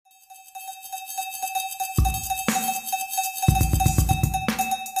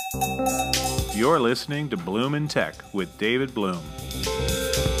You're listening to Bloom in Tech with David Bloom.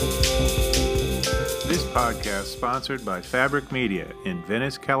 This podcast is sponsored by Fabric Media in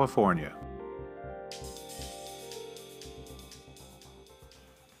Venice, California.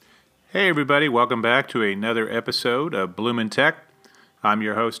 Hey everybody, welcome back to another episode of Bloom in Tech. I'm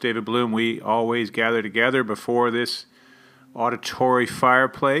your host, David Bloom. We always gather together before this auditory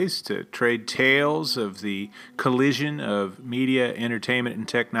fireplace to trade tales of the collision of media, entertainment, and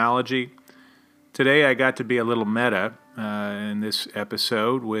technology. Today I got to be a little meta in this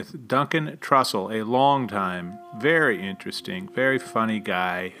episode with Duncan Trussell, a longtime, very interesting, very funny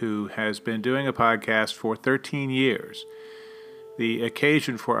guy who has been doing a podcast for 13 years. The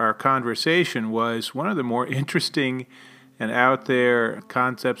occasion for our conversation was one of the more interesting and out there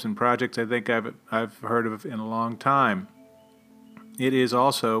concepts and projects I think I've heard of in a long time. It is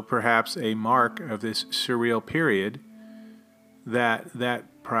also perhaps a mark of this surreal period that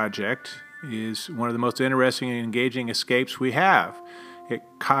project is one of the most interesting and engaging escapes we have. It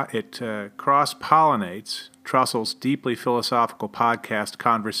cross-pollinates Trussell's deeply philosophical podcast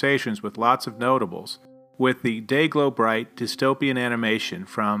Conversations with lots of notables with the day-glow bright dystopian animation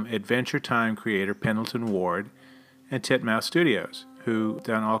from Adventure Time creator Pendleton Ward and Titmouse Studios, who've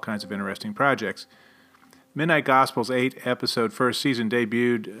done all kinds of interesting projects. Midnight Gospel's 8-episode first season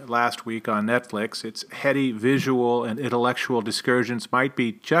debuted last week on Netflix. Its heady visual and intellectual discursions might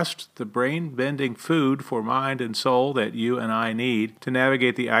be just the brain-bending food for mind and soul that you and I need to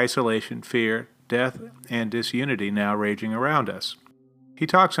navigate the isolation, fear, death, and disunity now raging around us. He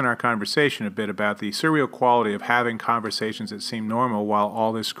talks in our conversation a bit about the surreal quality of having conversations that seem normal while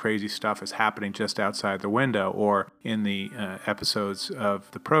all this crazy stuff is happening just outside the window, or in the episodes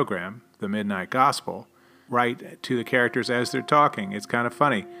of the program, The Midnight Gospel, right to the characters as they're talking. It's kind of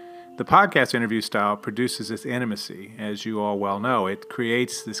funny. The podcast interview style produces this intimacy, as you all well know. It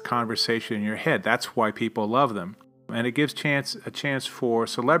creates this conversation in your head. That's why people love them. And it gives a chance for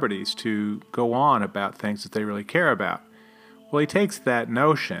celebrities to go on about things that they really care about. Well, he takes that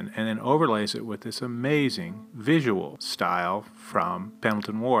notion and then overlays it with this amazing visual style from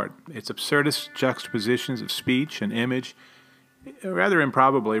Pendleton Ward. Its absurdist juxtapositions of speech and image rather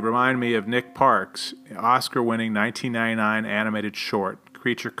improbably remind me of Nick Park's Oscar-winning 1999 animated short,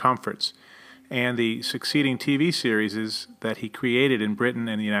 Creature Comforts, and the succeeding TV series that he created in Britain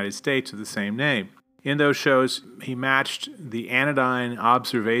and the United States of the same name. In those shows, he matched the anodyne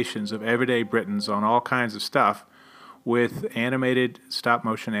observations of everyday Britons on all kinds of stuff with animated,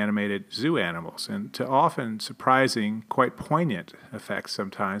 stop-motion animated zoo animals, and to often surprising, quite poignant effects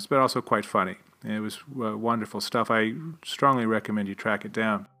sometimes, but also quite funny. It was wonderful stuff. I strongly recommend you track it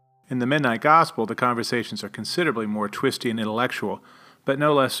down. In The Midnight Gospel, the conversations are considerably more twisty and intellectual, but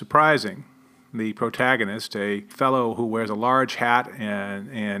no less surprising. The protagonist, a fellow who wears a large hat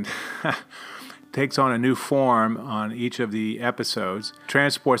and takes on a new form on each of the episodes,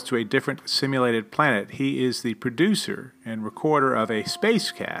 transports to a different simulated planet. He is the producer and recorder of a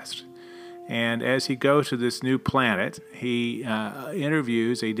spacecast. And as he goes to this new planet, he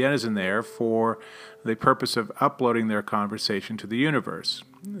interviews a denizen there for the purpose of uploading their conversation to the universe.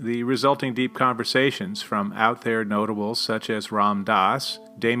 The resulting deep conversations from out there notables such as Ram Dass,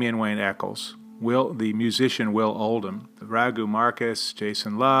 Damian Wayne Eccles, the musician Will Oldham, Raghu Marcus,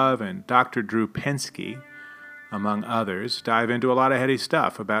 Jason Love, and Dr. Drew Pinsky, among others, dive into a lot of heady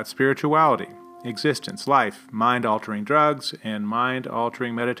stuff about spirituality, existence, life, mind-altering drugs, and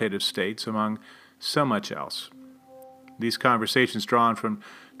mind-altering meditative states, among so much else. These conversations, drawn from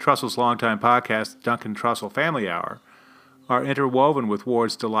Trussell's longtime podcast, Duncan Trussell Family Hour, are interwoven with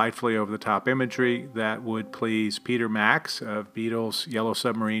Ward's delightfully over-the-top imagery that would please Peter Max of Beatles' Yellow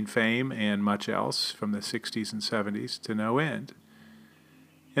Submarine fame and much else from the 60s and 70s to no end.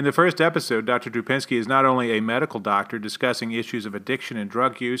 In the first episode, Dr. Drew Pinsky is not only a medical doctor discussing issues of addiction and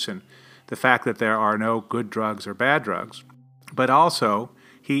drug use and the fact that there are no good drugs or bad drugs, but also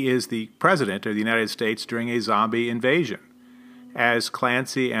he is the president of the United States during a zombie invasion. As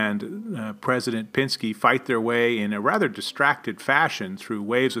Clancy and President Pinsky fight their way in a rather distracted fashion through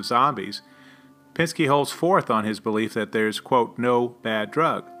waves of zombies, Pinsky holds forth on his belief that there's, quote, no bad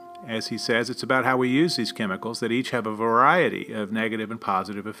drug. As he says, it's about how we use these chemicals that each have a variety of negative and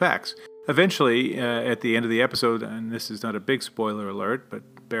positive effects. Eventually, at the end of the episode, and this is not a big spoiler alert,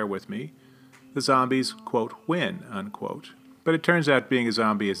 but bear with me, the zombies, quote, win, unquote. But it turns out being a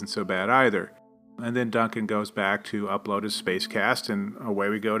zombie isn't so bad either. And then Duncan goes back to upload his spacecast, and away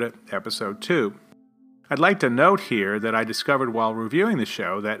we go to episode 2. I'd like to note here that I discovered while reviewing the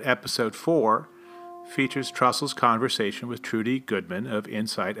show that episode 4 features Trussell's conversation with Trudy Goodman of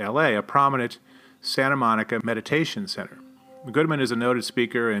Insight LA, a prominent Santa Monica meditation center. Goodman is a noted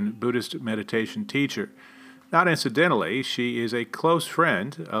speaker and Buddhist meditation teacher. Not incidentally, she is a close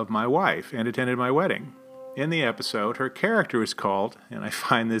friend of my wife and attended my wedding. In the episode, her character is called, and I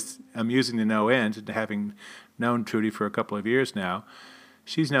find this amusing to no end, having known Trudy for a couple of years now,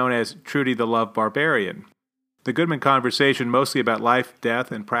 she's known as Trudy the Love Barbarian. The Goodman conversation, mostly about life,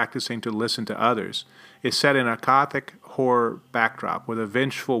 death, and practicing to listen to others, is set in a gothic horror backdrop with a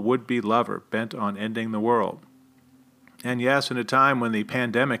vengeful would-be lover bent on ending the world. And yes, in a time when the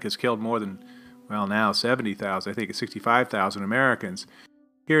pandemic has killed more than, well, now 70,000, I think it's 65,000 Americans,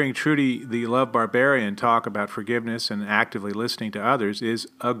 hearing Trudy the Love Barbarian talk about forgiveness and actively listening to others is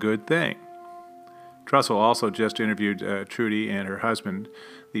a good thing. Trussell also just interviewed Trudy and her husband,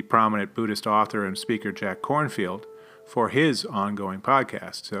 the prominent Buddhist author and speaker Jack Kornfield, for his ongoing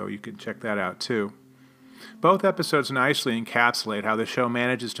podcast, so you can check that out too. Both episodes nicely encapsulate how the show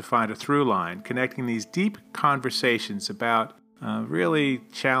manages to find a through line, connecting these deep conversations about really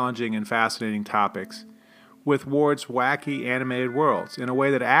challenging and fascinating topics with Ward's wacky animated worlds in a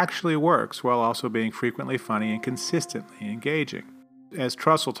way that actually works while also being frequently funny and consistently engaging. As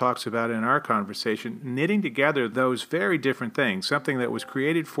Trussell talks about in our conversation, knitting together those very different things, something that was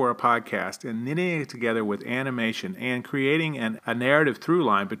created for a podcast, and knitting it together with animation and creating a narrative through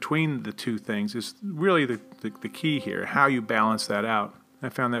line between the two things is really the key here, how you balance that out. I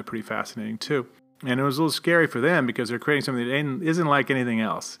found that pretty fascinating too. And it was a little scary for them because they're creating something that isn't like anything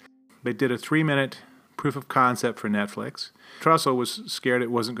else. They did a 3-minute proof of concept for Netflix. Trussell was scared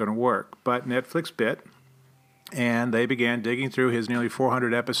it wasn't going to work, but Netflix bit. And they began digging through his nearly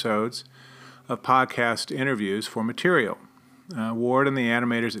 400 episodes of podcast interviews for material. Ward and the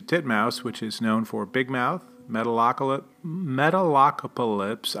animators at Titmouse, which is known for Big Mouth,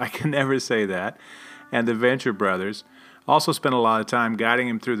 Metalocalypse, I can never say that, and the Venture Brothers, also spent a lot of time guiding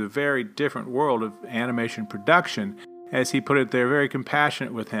him through the very different world of animation production. As he put it, they're very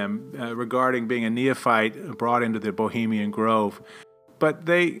compassionate with him regarding being a neophyte brought into the Bohemian Grove. But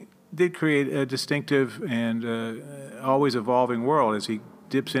they did create a distinctive and always evolving world. As he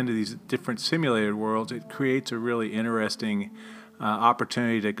dips into these different simulated worlds, it creates a really interesting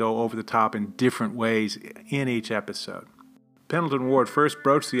opportunity to go over the top in different ways in each episode. Pendleton Ward first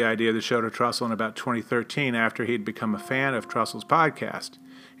broached the idea of the show to Trussell in about 2013 after he'd become a fan of Trussell's podcast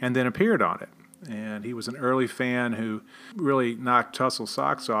and then appeared on it. And he was an early fan who really knocked Trussell's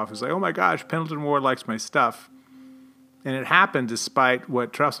socks off. He was like, oh my gosh, Pendleton Ward likes my stuff. And it happened despite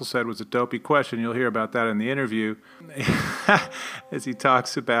what Trussell said was a dopey question. You'll hear about that in the interview as he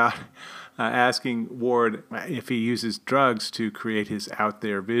talks about asking Ward if he uses drugs to create his out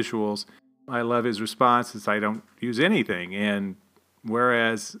there visuals. I love his response. It's, I don't use anything. And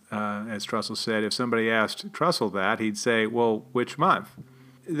whereas, as Trussell said, if somebody asked Trussell that, he'd say, well, which month?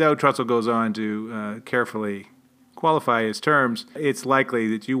 Though Trussell goes on to carefully qualify his terms, it's likely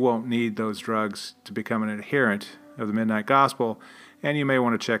that you won't need those drugs to become an adherent of the Midnight Gospel, and you may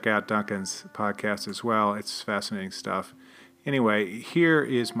want to check out Duncan's podcast as well. It's fascinating stuff. Anyway, here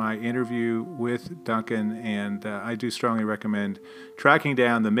is my interview with Duncan, and I do strongly recommend tracking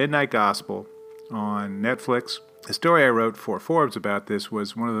down the Midnight Gospel on Netflix. The story I wrote for Forbes about this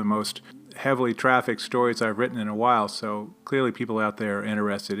was one of the most heavily trafficked stories I've written in a while, so clearly people out there are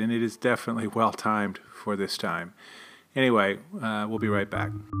interested, and it is definitely well-timed for this time. Anyway, we'll be right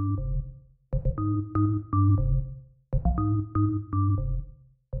back.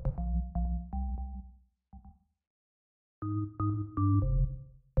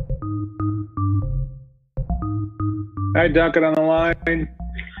 Hi, Duncan on the line.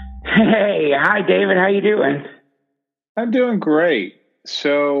 Hey, hi, David. How you doing? I'm doing great.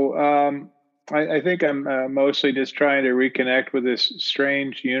 So I think I'm mostly just trying to reconnect with this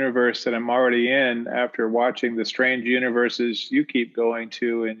strange universe that I'm already in after watching the strange universes you keep going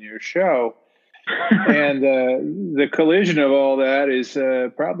to in your show. And the collision of all that is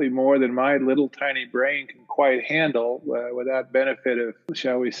probably more than my little tiny brain can quite handle without benefit of,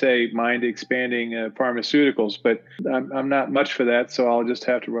 shall we say, mind-expanding pharmaceuticals. But I'm not much for that, so I'll just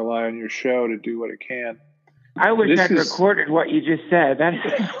have to rely on your show to do what it can. I wish I'd recorded what you just said. That is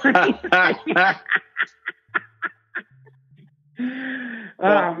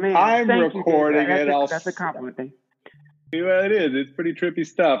oh, man. I'm Thank recording you, it. That's a compliment thing. Well, it is. It's pretty trippy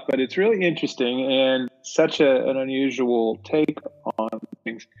stuff, but it's really interesting and such an unusual take on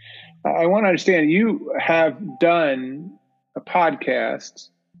things. I want to understand, you have done a podcast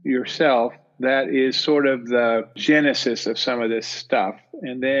yourself that is sort of the genesis of some of this stuff.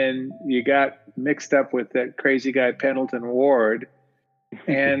 And then you got mixed up with that crazy guy, Pendleton Ward,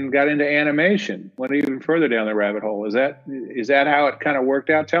 and got into animation, went even further down the rabbit hole. Is that how it kind of worked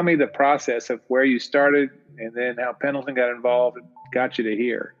out? Tell me the process of where you started and then how Pendleton got involved and got you to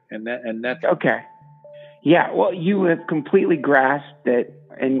here, and that's okay. Yeah, well, you have completely grasped it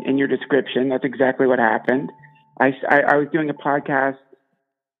in your description. That's exactly what happened. I was doing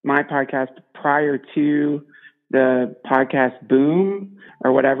my podcast prior to the podcast boom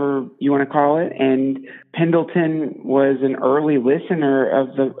or whatever you want to call it, and Pendleton was an early listener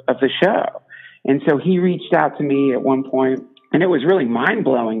of the show, and so he reached out to me at one point, and it was really mind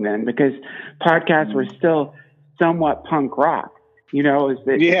blowing then because podcasts were still somewhat punk rock. You know,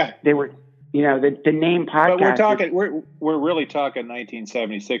 they were. You know, the name podcast. But we're really talking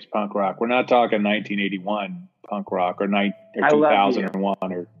 1976 punk rock. We're not talking 1981 punk rock or 2001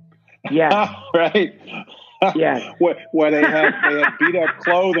 or yeah, right. Yeah, where they had beat up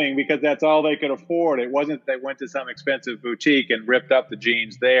clothing because that's all they could afford. It wasn't they went to some expensive boutique and ripped up the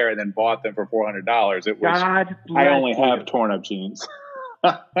jeans there and then bought them for $400. It was I only have torn up jeans.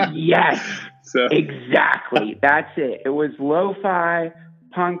 Yes, so exactly. That's it. It was lo-fi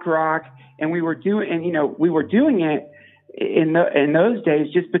punk rock. And we were doing it in those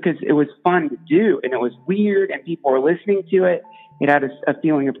days just because it was fun to do, and it was weird, and people were listening to it. It had a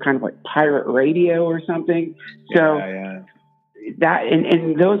feeling of kind of like pirate radio or something. So that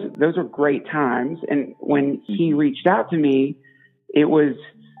and those were great times. And when he reached out to me, it was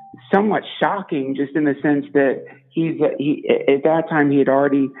somewhat shocking, just in the sense that he at that time he had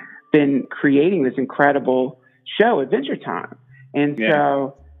already been creating this incredible show, Adventure Time, and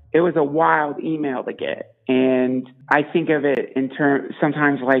so. It was a wild email to get. And I think of it in terms,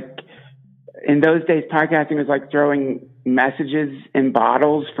 sometimes like in those days, podcasting was like throwing messages in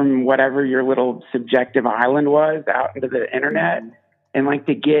bottles from whatever your little subjective island was out into the internet. And like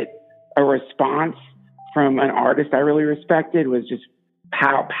to get a response from an artist I really respected was just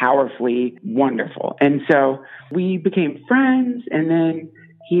powerfully wonderful. And so we became friends, and then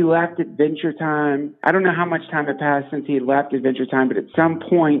he left Adventure Time. I don't know how much time had passed since he left Adventure Time, but at some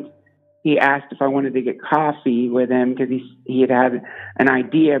point he asked if I wanted to get coffee with him because he had an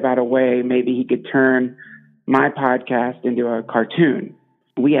idea about a way maybe he could turn my podcast into a cartoon.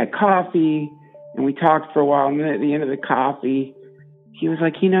 We had coffee and we talked for a while, and then at the end of the coffee, he was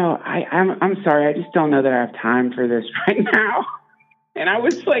like, I'm sorry, I just don't know that I have time for this right now. And I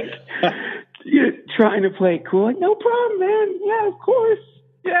was like, trying to play it cool, like, no problem, man. Yeah, of course.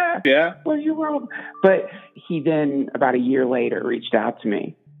 Yeah. Well, you're wrong. But he then, about a year later, reached out to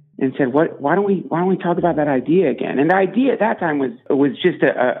me and said, why don't we talk about that idea again? And the idea at that time was just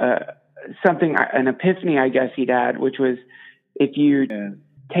an epiphany, I guess he'd had, which was if you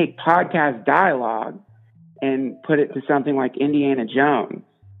take podcast dialogue and put it to something like Indiana Jones,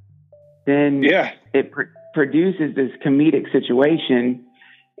 then it produces this comedic situation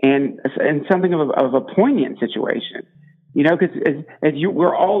and something of a poignant situation. You know, because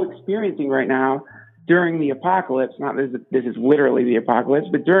we're all experiencing right now during the apocalypse, not this is literally the apocalypse,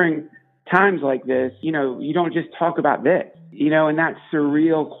 but during times like this, you don't just talk about this, and that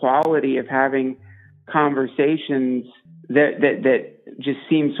surreal quality of having conversations that just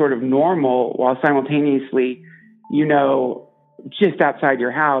seem sort of normal while simultaneously, just outside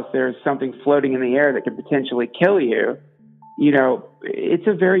your house, there's something floating in the air that could potentially kill you. It's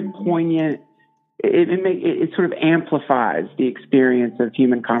a very poignant. It sort of amplifies the experience of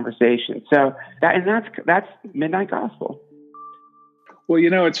human conversation. So that's Midnight Gospel. Well,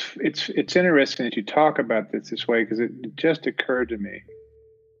 it's interesting that you talk about this way, because it just occurred to me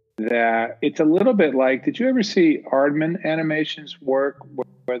that it's a little bit like, did you ever see Aardman Animations work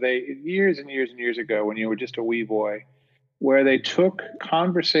where they, years and years and years ago, when you were just a wee boy, where they took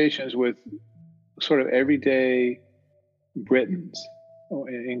conversations with sort of everyday Britons,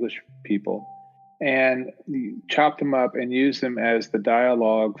 English people, and chopped them up and used them as the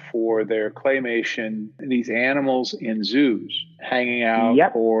dialogue for their claymation, these animals in zoos hanging out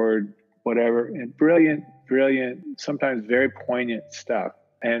or whatever. And brilliant, sometimes very poignant stuff,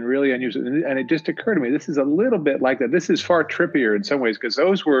 and really unusual. And it just occurred to me, this is a little bit like that. This is far trippier in some ways, because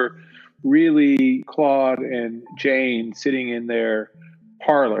those were really Claude and Jane sitting in their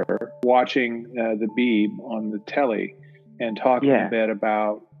parlor watching the Beeb on the telly and talking a bit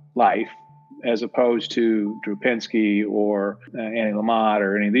about life, as opposed to Drew Pinsky or Annie Lamott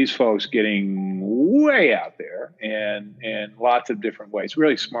or any of these folks getting way out there and lots of different ways,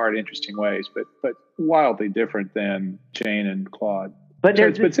 really smart, interesting ways, but wildly different than Jane and Claude. But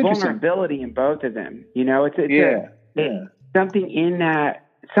there's this vulnerability in both of them. It's something in the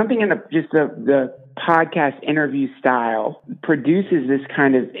podcast interview style produces this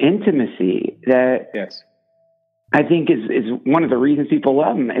kind of intimacy that I think is one of the reasons people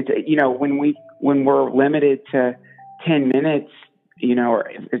love them. It's, when we're limited to 10 minutes or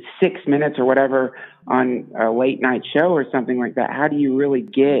it's 6 minutes or whatever on a late night show or something like that. How do you really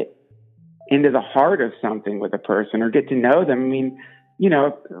get into the heart of something with a person or get to know them? I mean,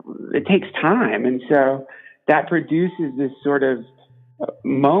 it takes time. And so that produces this sort of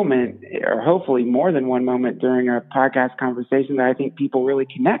moment, or hopefully more than one moment during a podcast conversation, that I think people really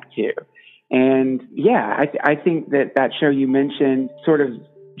connect to. And yeah, I think that show you mentioned, sort of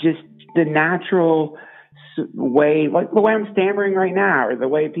just the natural way, like the way I'm stammering right now, or the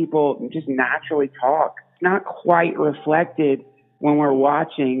way people just naturally talk, it's not quite reflected when we're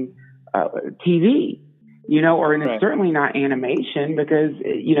watching TV, and it's certainly not animation, because,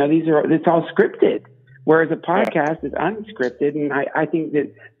 it's all scripted, whereas a podcast is unscripted. And I think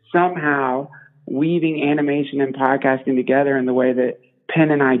that somehow weaving animation and podcasting together in the way that Penn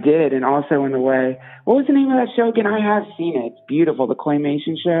and I did, and also in the way, what was the name of that show again? I have seen it. It's beautiful. The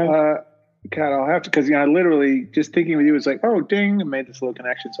claymation show. God, I'll have to, because I literally just thinking with you, it's like, oh, ding, I made this little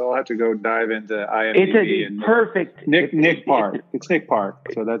connection. So I'll have to go dive into IMDb. It's perfect. Nick Park. It's Nick Park.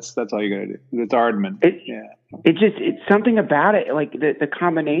 So that's all you got to do. It's Aardman. It's something about it. Like the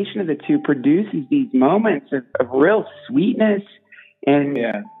combination of the two produces these moments of real sweetness and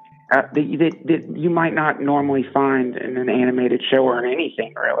that you might not normally find in an animated show or in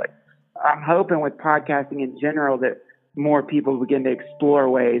anything, really. I'm hoping with podcasting in general that more people begin to explore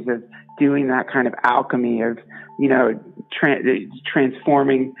ways of doing that kind of alchemy of,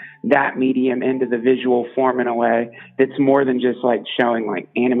 transforming that medium into the visual form in a way that's more than just like showing like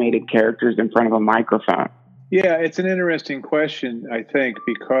animated characters in front of a microphone. Yeah, it's an interesting question, I think,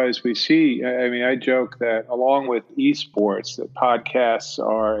 because we see, I joke that along with esports, that podcasts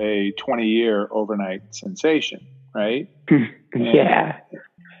are a 20-year overnight sensation, right? Yeah.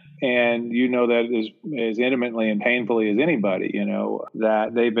 And that as intimately and painfully as anybody,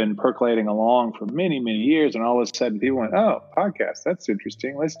 that they've been percolating along for many, many years. And all of a sudden people went, oh, podcast, that's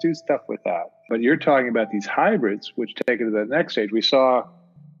interesting. Let's do stuff with that. But you're talking about these hybrids, which take it to the next stage. We saw,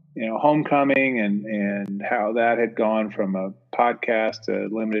 Homecoming and how that had gone from a podcast, a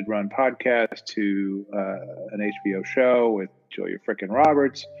limited run podcast, to an HBO show with Julia Frickin'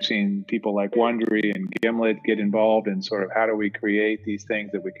 Roberts. We've seen people like Wondery and Gimlet get involved in sort of how do we create these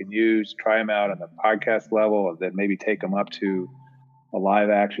things that we can use, try them out on the podcast level, and then maybe take them up to a live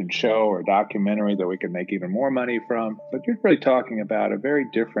action show or documentary that we can make even more money from. But you're really talking about a very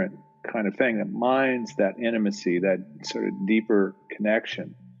different kind of thing that mines that intimacy, that sort of deeper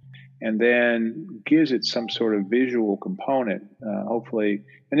connection, and then gives it some sort of visual component, hopefully,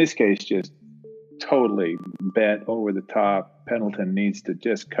 in this case, just totally bent over the top. Pendleton needs to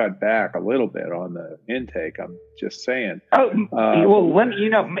just cut back a little bit on the intake. I'm just saying. Oh, well, let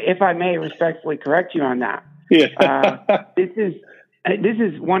me, if I may respectfully correct you on that. Yeah. This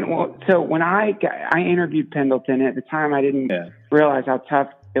is one. Well, so when I interviewed Pendleton, at the time I didn't realize how tough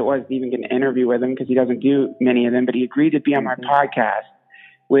it was to even get an interview with him, because he doesn't do many of them, but he agreed to be on my podcast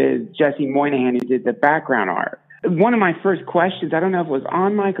with Jesse Moynihan, who did the background art. One of my first questions, I don't know if it was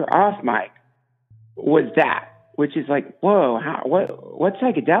on mic or off mic, was that, which is like, whoa, what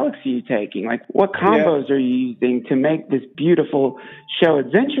psychedelics are you taking? Like, what combos are you using to make this beautiful show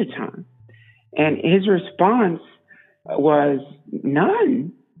Adventure Time? And his response was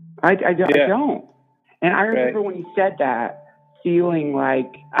none. I don't. And I remember when he said that, feeling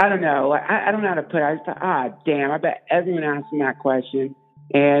like, I don't know, like, I don't know how to put it. I just thought, damn, I bet everyone asked him that question.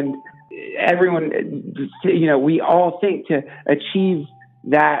 And everyone, we all think to achieve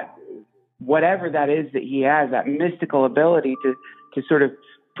that, whatever that is that he has, that mystical ability to sort of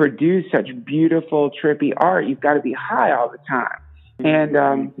produce such beautiful, trippy art, you've got to be high all the time.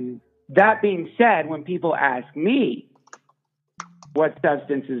 And that being said, when people ask me, what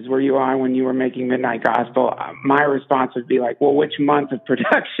substances were you on when you were making Midnight Gospel, my response would be like, well, which month of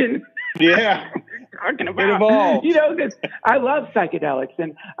production? Yeah. Talking about, because I love psychedelics,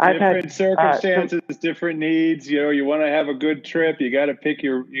 and I've different had circumstances, different needs. You want to have a good trip, you got to pick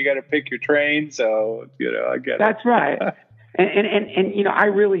your train. So I get it. That's right. and I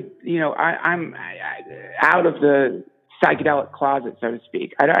really, I'm out of the psychedelic closet, so to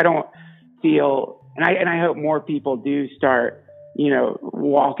speak. I don't feel, and I hope more people do start,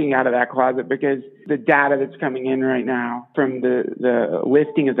 walking out of that closet, because the data that's coming in right now from the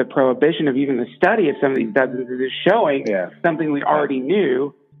lifting of the prohibition of even the study of some of these substances is showing something we already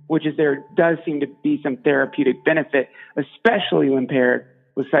knew, which is there does seem to be some therapeutic benefit, especially when paired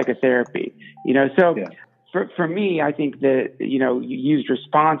with psychotherapy. So for me, I think that, used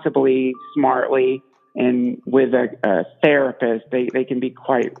responsibly, smartly, and with a therapist, they can be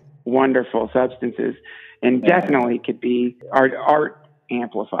quite wonderful substances, and definitely could be art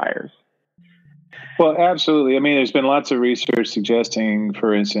amplifiers. Well, absolutely. I mean, there's been lots of research suggesting,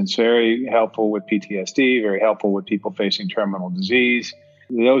 for instance, very helpful with PTSD, very helpful with people facing terminal disease.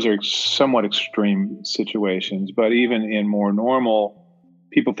 Those are somewhat extreme situations, but even in more normal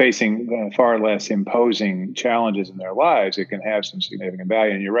people facing far less imposing challenges in their lives, it can have some significant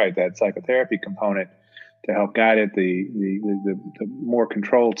value. And you're right, that psychotherapy component to help guide it, the more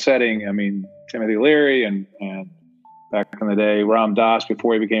controlled setting. I mean, Timothy Leary and back in the day, Ram Dass,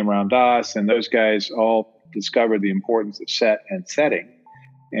 before he became Ram Dass, and those guys all discovered the importance of set and setting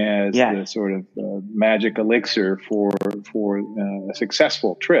as the sort of magic elixir for a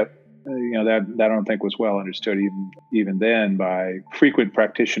successful trip. That I don't think was well understood even then by frequent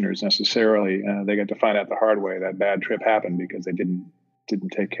practitioners necessarily. They got to find out the hard way that bad trip happened because they didn't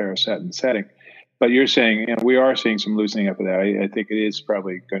take care of set and setting. But you're saying, we are seeing some loosening up of that. I think it is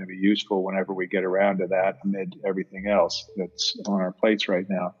probably going to be useful whenever we get around to that amid everything else that's on our plates right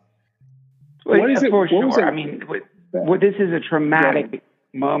now. Well, what is it? For sure. I mean, this is a traumatic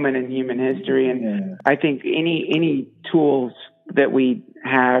moment in human history, and I think any tools that we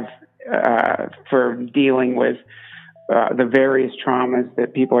have for dealing with the various traumas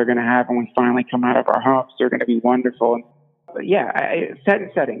that people are going to have when we finally come out of our homes are going to be wonderful. But set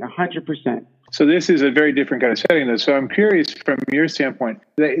and setting, 100%. So this is a very different kind of setting, though. So I'm curious, from your standpoint,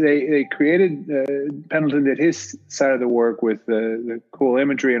 they created, Pendleton did his side of the work with the cool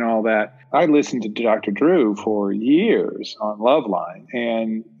imagery and all that. I listened to Dr. Drew for years on Loveline,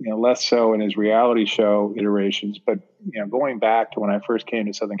 and less so in his reality show iterations. But going back to when I first came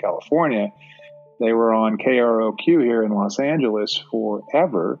to Southern California, they were on KROQ here in Los Angeles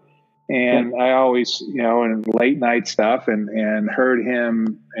forever. And I always, in late night stuff and heard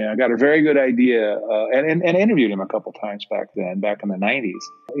him, I got a very good idea and interviewed him a couple times back in the 90s.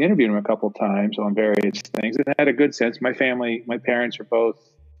 I interviewed him a couple times on various things and had a good sense. My parents are both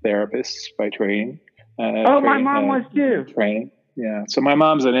therapists by training. My mom was too. Training. Yeah. So my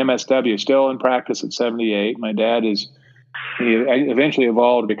mom's an MSW, still in practice at 78. My dad he eventually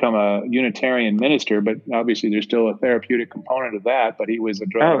evolved to become a Unitarian minister, but obviously there's still a therapeutic component of that. But he was a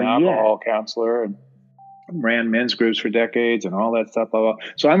drug and alcohol counselor and ran men's groups for decades and all that stuff. Blah, blah.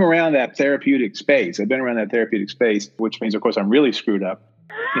 So I'm around that therapeutic space. I've been around that therapeutic space, which means, of course, I'm really screwed up.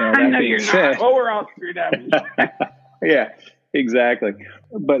 I know you're not. Well, we're all screwed up. Yeah. Exactly.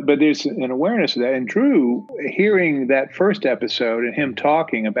 But there's an awareness of that. And Drew, hearing that first episode and him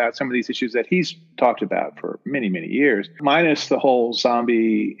talking about some of these issues that he's talked about for many, many years, minus the whole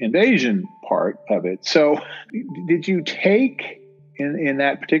zombie invasion part of it. So did you take, in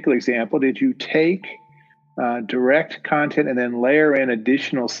that particular example, direct content and then layer in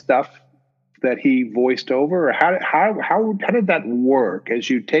additional stuff that he voiced over? Or how did that work as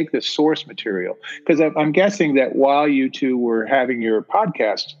you take the source material? Because I'm guessing that while you two were having your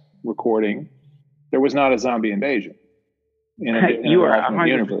podcast recording, there was not a zombie invasion. You are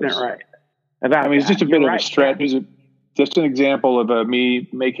 100% right. It's just a bit of a stretch. It's just an example of me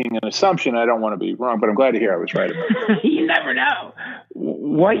making an assumption. I don't want to be wrong, but I'm glad to hear I was right about it. You never know.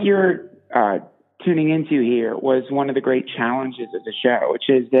 What you're tuning into here was one of the great challenges of the show, which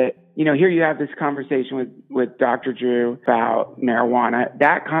is that, here you have this conversation with Dr. Drew about marijuana.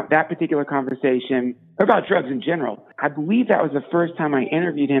 That particular conversation about drugs in general, I believe that was the first time I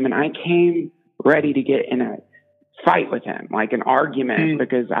interviewed him, and I came ready to get in a fight with him, like an argument,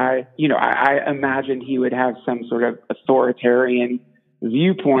 because I imagined he would have some sort of authoritarian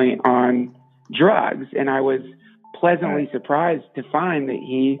viewpoint on drugs, and I was pleasantly surprised to find that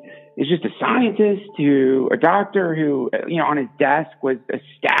he is just a scientist a doctor who, on his desk was a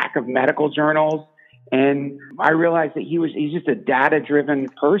stack of medical journals. And I realized that he's just a data-driven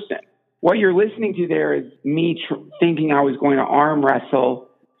person. What you're listening to there is me thinking I was going to arm wrestle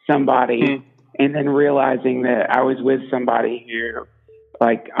somebody and then realizing that I was with somebody who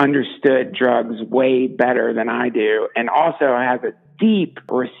understood drugs way better than I do. And also has a deep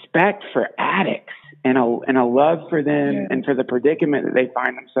respect for addicts and a love for them and for the predicament that they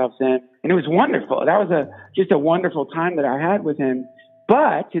find themselves in. And it was wonderful. That was just a wonderful time that I had with him.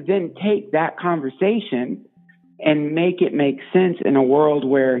 But to then take that conversation and make it make sense in a world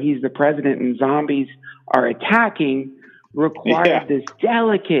where he's the president and zombies are attacking required this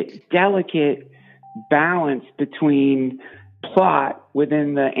delicate balance between plot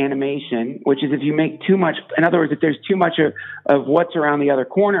within the animation, which is if you make too much, in other words, if there's too much of what's around the other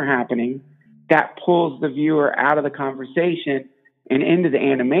corner happening, that pulls the viewer out of the conversation and into the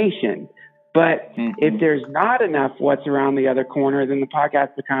animation. But if there's not enough what's around the other corner, then the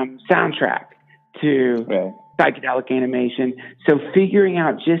podcast becomes soundtrack to psychedelic animation. So figuring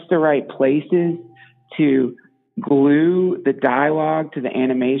out just the right places to glue the dialogue to the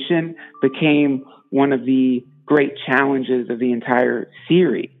animation became one of the great challenges of the entire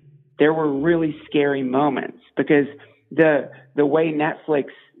series. There were really scary moments because the way Netflix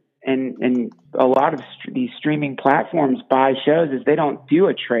and a lot of these streaming platforms buy shows is they don't do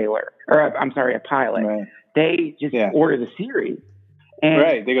a trailer or a pilot. Right. They just order the series.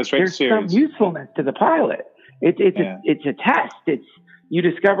 And they go straight to series. There's some usefulness to the pilot. It's a test. You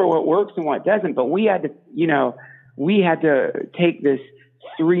discover what works and what doesn't. But we had to take this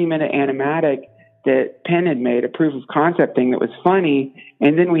 3-minute animatic that Penn had made, a proof of concept thing that was funny,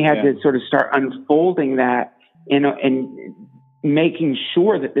 and then we had to sort of start unfolding that and making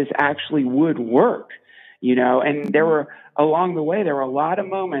sure that this actually would work, And along the way, there were a lot of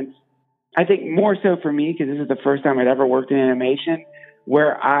moments, I think more so for me, because this is the first time I'd ever worked in animation,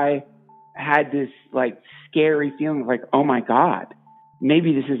 where I had this like scary feeling of like, oh my God,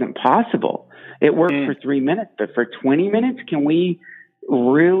 maybe this isn't possible. It worked for 3 minutes, but for 20 minutes, can we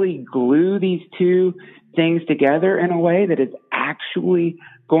really glue these two things together in a way that is actually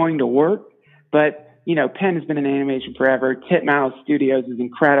going to work? But, Penn has been in animation forever. Titmouse Studios is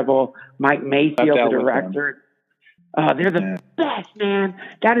incredible. Mike Mayfield, the director. They're the best, man.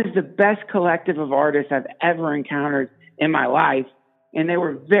 That is the best collective of artists I've ever encountered in my life. And they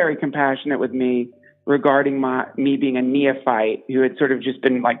were very compassionate with me regarding me being a neophyte who had sort of just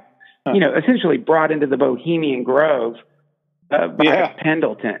been like, essentially brought into the Bohemian Grove by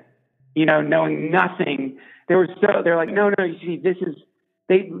Pendleton, knowing nothing. They're like, no, you see, this is,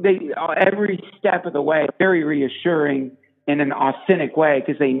 they every step of the way, very reassuring in an authentic way,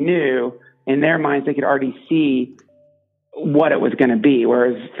 because they knew in their minds, they could already see what it was going to be.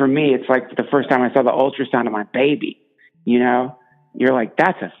 Whereas for me, it's like the first time I saw the ultrasound of my baby, you're like,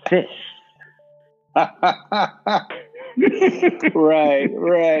 that's a fish.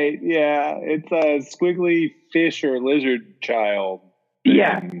 Right. Yeah. It's a squiggly fish or lizard child.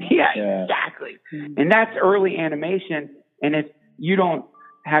 Yeah, exactly. And that's early animation. And if you don't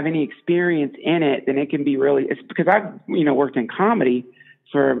have any experience in it, then it can be really, it's because I've, worked in comedy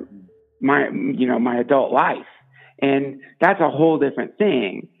for my adult life. And that's a whole different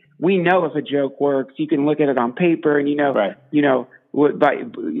thing. We know if a joke works, you can look at it on paper and, by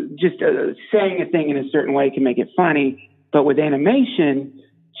just saying a thing in a certain way can make it funny. But with animation,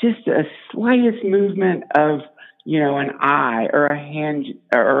 just a slightest movement of, an eye or a hand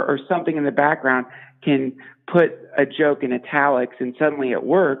or something in the background can put a joke in italics and suddenly it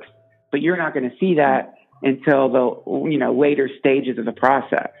works, but you're not going to see that until the, later stages of the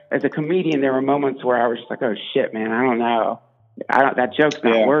process. As a comedian, there were moments where I was just like, oh shit, man, I don't know. That joke's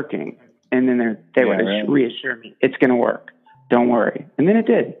not working. And then they would reassure me, it's going to work. Don't worry. And then it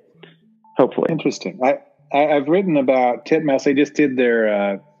did, hopefully. Interesting. I've written about Titmouse. They just did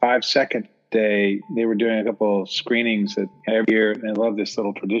their 5-second day. They were doing a couple of screenings every year. And I love this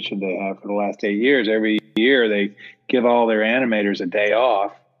little tradition they have for the last 8 years. Every year they give all their animators a day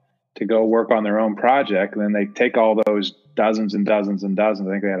off to go work on their own project. And then they take all those dozens and dozens and dozens.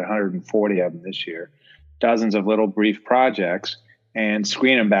 I think they had 140 of them this year. Dozens of little brief projects and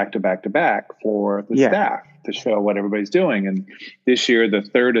screen them back to back to back for the staff to show what everybody's doing. And this year, the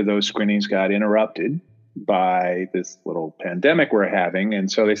third of those screenings got interrupted by this little pandemic we're having.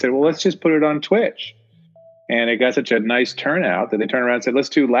 And so they said, well, let's just put it on Twitch. And it got such a nice turnout that they turned around and said, let's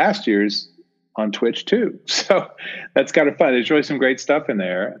do last year's on Twitch too. So that's kind of fun. There's really some great stuff in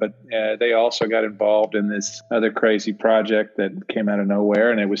there. But they also got involved in this other crazy project that came out of nowhere.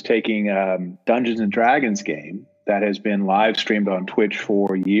 And it was taking Dungeons and Dragons game that has been live streamed on Twitch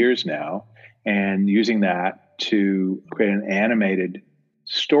for years now, and using that to create an animated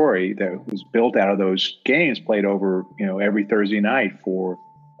story that was built out of those games, played over, every Thursday night for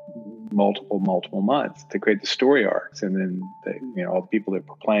multiple months to create the story arcs. And then all the people that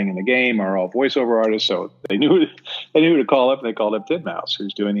were playing in the game are all voiceover artists, so they knew who to call up. And they called up Titmouse,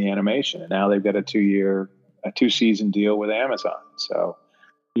 who's doing the animation, and now they've got a 2-season deal with Amazon. So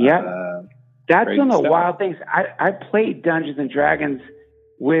that's one of the wild things. I played Dungeons and Dragons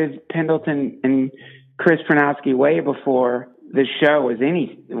with Pendleton and Chris Pronowski way before the show was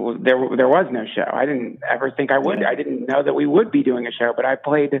there was no show. I didn't ever think I would. I didn't know that we would be doing a show, but I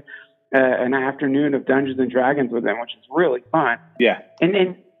played an afternoon of Dungeons and Dragons with them, which is really fun. Yeah.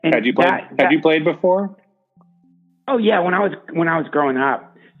 And had you played before? Oh yeah, when I was growing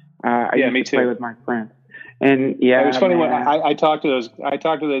up, I used to play with my friends. And it was funny when I talked to those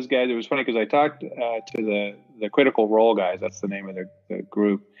guys. It was funny because I talked to the Critical Role guys. That's the name of the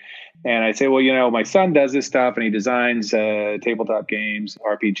group. And I say, well, my son does this stuff and he designs tabletop games,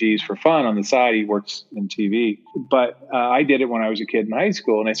 RPGs for fun on the side. He works in TV. But I did it when I was a kid in high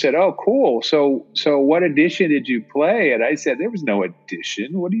school. And I said, oh, cool. So what edition did you play? And I said, there was no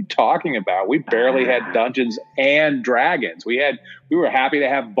edition. What are you talking about? We barely had Dungeons and Dragons. We were happy to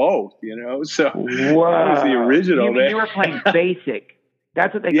have both, So that was the original. You were playing Basic.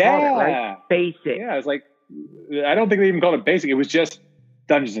 That's what they called it, right? Basic. Yeah, it's like, I don't think they even called it Basic. It was just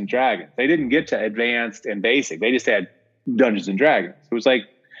Dungeons and Dragons. They didn't get to Advanced and Basic. They just had Dungeons and Dragons. It was like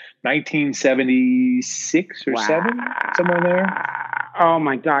 1976 or 7, somewhere there. Oh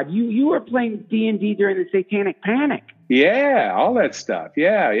my God! You were playing D&D during the Satanic Panic. Yeah, all that stuff.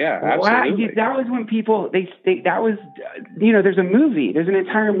 Yeah, absolutely. Wow, that was when people that was there's a movie. There's an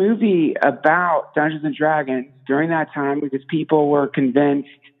entire movie about Dungeons and Dragons during that time because people were convinced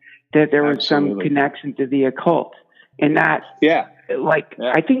that there was some connection to the occult, and that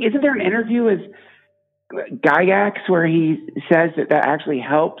I think, isn't there an interview with Gygax where he says that actually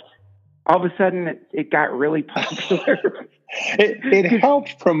helped? All of a sudden, it got really popular. It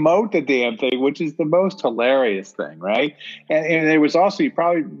helped promote the damn thing, which is the most hilarious thing, right? And there was also, you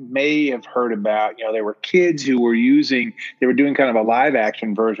probably may have heard about, there were kids who were they were doing kind of a live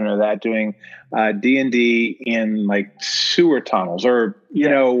action version of that, doing D&D in like sewer tunnels or,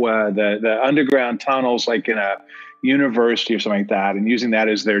 the underground tunnels, like in a university or something like that, and using that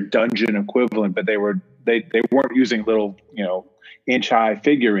as their dungeon equivalent. But they weren't using little, inch-high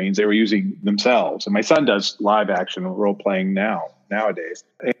figurines. They were using themselves. And my son does live-action role-playing nowadays.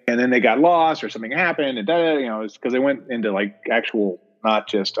 And then they got lost or something happened, and it's because they went into like actual, not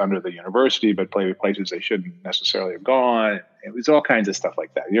just under the university, but places they shouldn't necessarily have gone. It was all kinds of stuff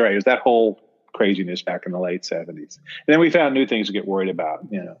like that. You're right. It was that whole craziness back in the late 70s. And then we found new things to get worried about,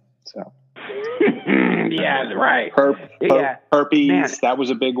 so. Yeah, right. Herpes, Man. That was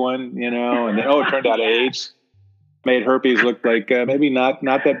a big one, and then, it turned out AIDS made herpes look like maybe not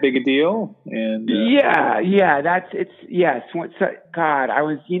that big a deal. And God, I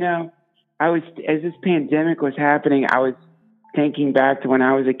was as this pandemic was happening, I was thinking back to when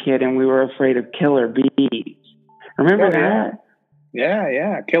I was a kid and we were afraid of killer bees. Remember that?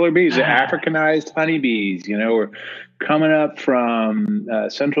 Yeah. Killer bees, the Africanized honeybees, were coming up from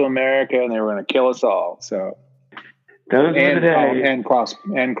Central America, and they were going to kill us all. So, and cross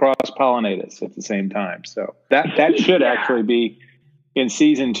pollinate us at the same time. So that should actually be in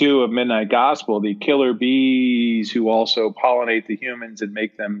season 2 of Midnight Gospel. The killer bees who also pollinate the humans and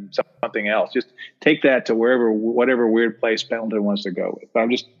make them something else. Just take that to whatever weird place Pendleton wants to go with. But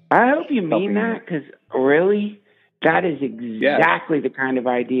I hope you mean that, because really, that is exactly the kind of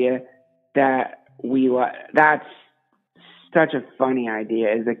idea that that's such a funny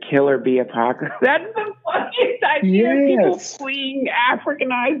idea, is a killer bee apocalypse. That's the funniest idea. Yes. People fleeing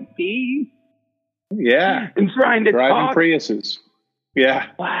Africanized bees. Yeah. And trying to driving talk. Priuses. Yeah.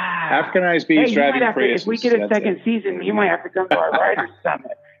 Wow. Africanized bees driving Priuses. If we get a second season, you might have to come to our writers'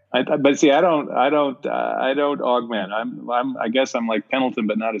 summit. But see, I don't augment. I guess I'm like Pendleton,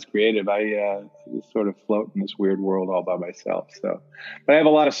 but not as creative. I sort of float in this weird world all by myself. So, but I have a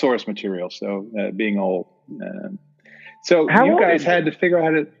lot of source material. So being old. So you guys had to figure out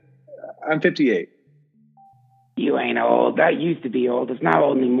how to. I'm 58. You ain't old. That used to be old. It's not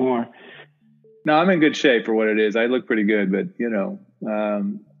old anymore. No, I'm in good shape for what it is. I look pretty good, but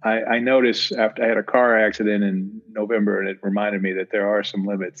I noticed after I had a car accident in November, and it reminded me that there are some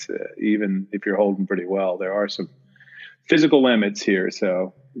limits, even if you're holding pretty well. There are some physical limits here.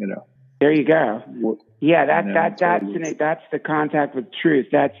 So there you go. Yeah, that's the contact with truth.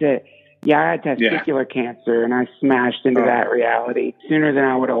 That's it. Yeah, I had testicular cancer, and I smashed into that reality sooner than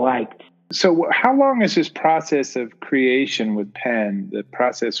I would have liked. So how long is this process of creation with Penn, the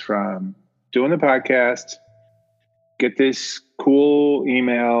process from doing the podcast, get this cool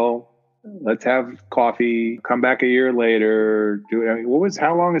email, let's have coffee, come back a year later, do it? I mean,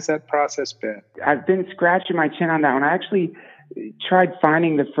 how long has that process been? I've been scratching my chin on that one. I actually tried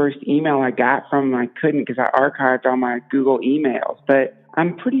finding the first email I got from him. I couldn't because I archived all my Google emails, but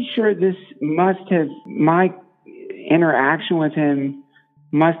I'm pretty sure my interaction with him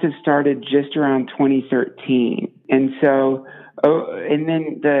must have started just around 2013. And so, and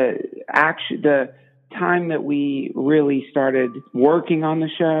then the time that we really started working on the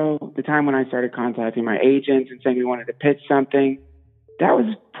show, the time when I started contacting my agents and saying we wanted to pitch something, that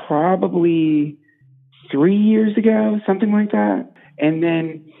was probably 3 years ago, something like that. And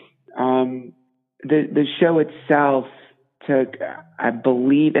then the show itself took, I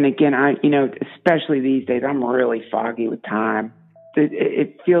believe, and again, especially these days, I'm really foggy with time.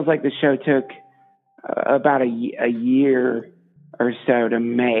 It feels like the show took about a year or so to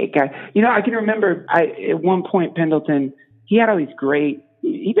make. I can remember at one point Pendleton, he had all these great.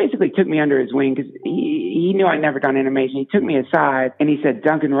 He basically took me under his wing because he knew I'd never done animation. He took me aside and he said,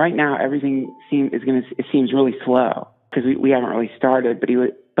 "Duncan, right now everything seems really slow because we haven't really started.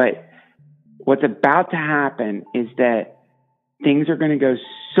 But what's about to happen is that things are going to go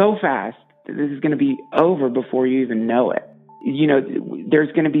so fast that this is going to be over before you even know it.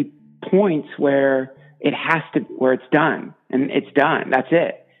 There's going to be points where where it's done, and it's done. That's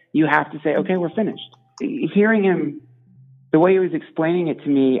it. You have to say, okay, we're finished." Hearing him, the way he was explaining it to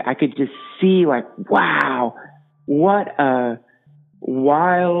me, I could just see like, wow, what a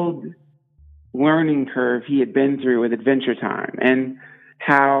wild learning curve he had been through with Adventure Time, and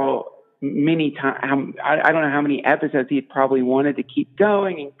how many times, I don't know how many episodes he had probably wanted to keep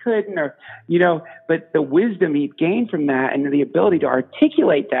going and couldn't, but the wisdom he'd gained from that and the ability to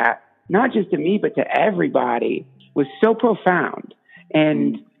articulate that, not just to me, but to everybody, was so profound.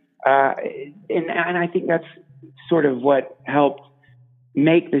 And I think that's sort of what helped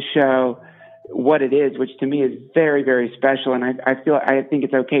make the show what it is, which to me is very, very special. And I think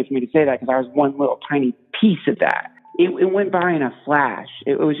it's okay for me to say that because I was one little tiny piece of that. It went by in a flash.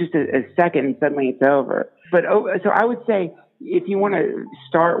 It was just a second and suddenly it's over. But so I would say if you want to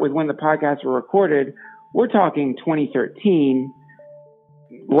start with when the podcasts were recorded, we're talking 2013,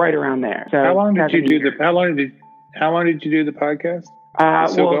 right around there. So how long did you do the podcast?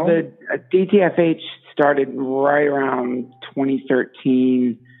 The DTFH started right around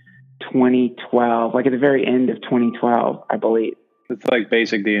 2013, 2012, like at the very end of 2012, I believe. It's like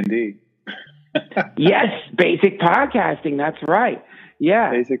basic D&D. Yes, basic podcasting. That's right.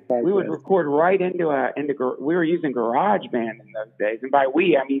 Yeah, basic podcasting. We would record right into we were using GarageBand in those days, and by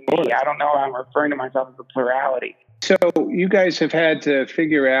we I mean me. I don't know how I'm referring to myself as a plurality. So you guys have had to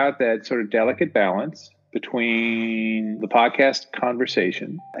figure out that sort of delicate balance between the podcast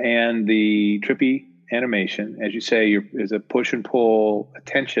conversation and the trippy animation. As you say, there's a push and pull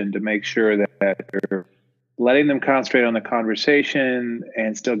attention to make sure that you're letting them concentrate on the conversation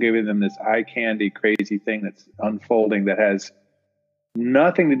and still giving them this eye candy, crazy thing that's unfolding that has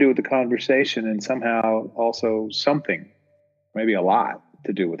nothing to do with the conversation and somehow also something, maybe a lot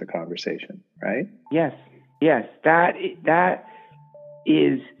to do with the conversation, right? Yes. That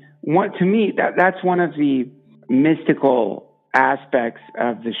is one, to me, that's one of the mystical aspects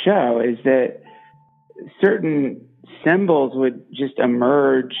of the show, is that certain symbols would just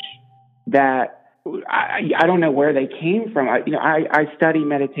emerge that I don't know where they came from. I study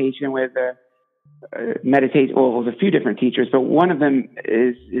meditation with it was a few different teachers, but one of them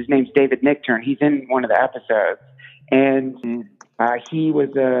his name's David Nichtern. He's in one of the episodes, and he was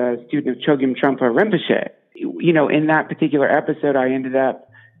a student of Chogyam Trungpa Rinpoche. In that particular episode, I ended up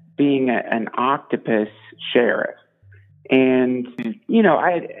being an octopus sheriff, and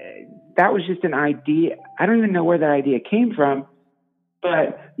that was just an idea. I don't even know where that idea came from,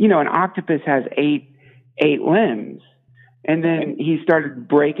 but an octopus has eight limbs. And then he started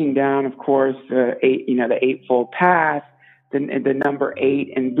breaking down, of course, the Eightfold Path, the number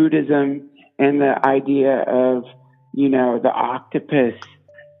 8 in Buddhism, and the idea of, the octopus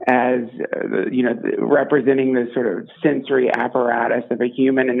as, representing the sort of sensory apparatus of a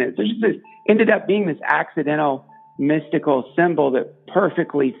human. And it just ended up being this accidental mystical symbol that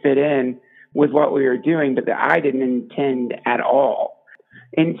perfectly fit in with what we were doing, but that I didn't intend at all.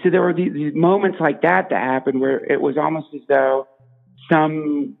 And so there were these moments like that happened where it was almost as though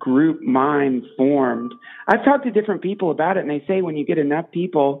some group mind formed. I've talked to different people about it, and they say when you get enough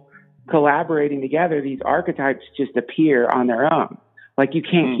people collaborating together, these archetypes just appear on their own. Like you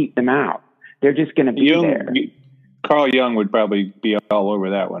can't keep them out. They're just going to be there. Carl Jung would probably be all over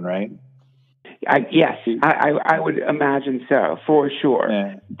that one, right? Yes, I would imagine so, for sure.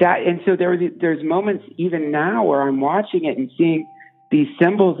 Yeah. And so there's moments even now where I'm watching it and seeing these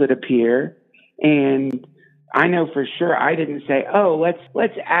symbols that appear, and I know for sure I didn't say, "Oh,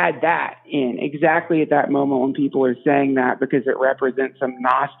 let's add that in" exactly at that moment when people are saying that because it represents some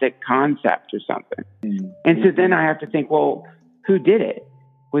Gnostic concept or something. Mm-hmm. And so then I have to think, well, who did it?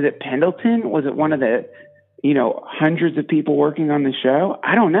 Was it Pendleton? Was it one of the, hundreds of people working on the show?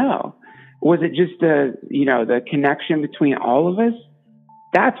 I don't know. Was it just the connection between all of us?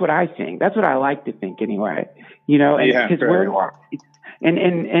 That's what I think. That's what I like to think anyway. Because where do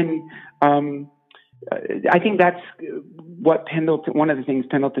I think that's what one of the things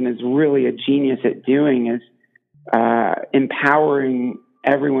Pendleton is really a genius at doing is empowering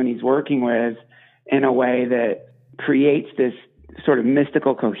everyone he's working with in a way that creates this sort of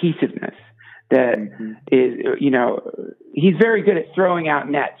mystical cohesiveness that is, he's very good at throwing out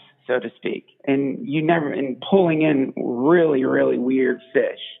nets so to speak, and pulling in really, really weird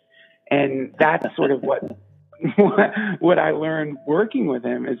fish. And that's sort of what I learned working with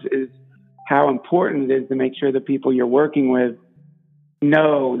him is how important it is to make sure the people you're working with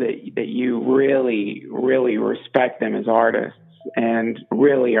know that you really, really respect them as artists and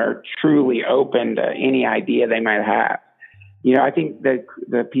really are truly open to any idea they might have. You know, I think that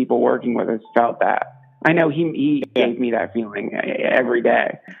the people working with us felt that. I know he gave me that feeling every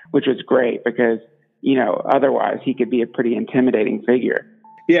day, which was great because, you know, otherwise he could be a pretty intimidating figure.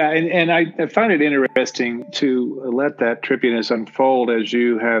 Yeah, and I find it interesting to let that trippiness unfold as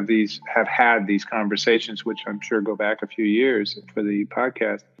you have had these conversations, which I'm sure go back a few years for the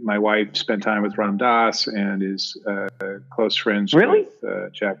podcast. My wife spent time with Ram Dass and is close friends with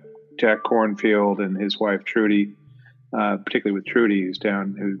Jack Cornfield and his wife Trudy, particularly with Trudy,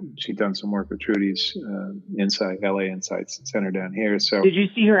 she's done some work with Trudy's LA Insights Center down here. So, did you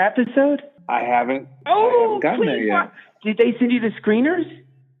see her episode? I haven't. Oh, I haven't gotten there yet. Did they send you the screeners?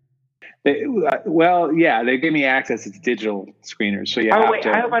 Well, yeah, they gave me access to digital screeners. So yeah. Oh wait,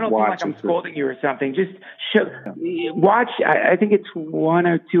 I hope I don't feel like I'm scolding you or something. Just watch. I think it's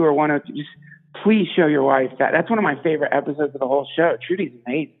 102 or 102. Just please show your wife that. That's one of my favorite episodes of the whole show. Trudy's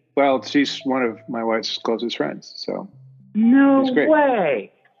amazing. Well, she's one of my wife's closest friends. So no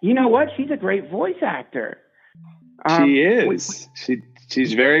way. You know what? She's a great voice actor. She is.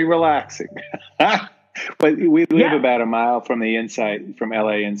 She's very relaxing. But we live about a mile from the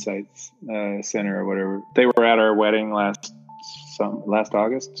LA Insights Center or whatever. They were at our wedding last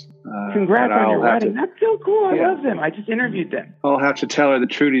August. Congrats on your wedding. That's so cool. I love them. I just interviewed them. I'll have to tell her that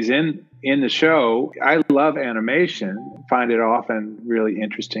Trudy's in the show. I love animation. Find it often really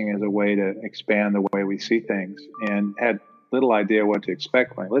interesting as a way to expand the way we see things, and had little idea what to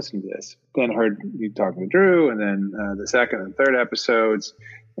expect when I listened to this. Then heard you talking to Drew, and then the second and third episodes.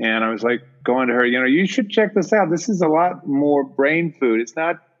 And I was like going to her, you know, you should check this out. This is a lot more brain food. It's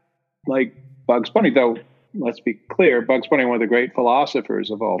not like Bugs Bunny, though. Let's be clear. Bugs Bunny, one of the great philosophers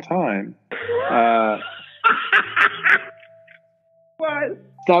of all time. What?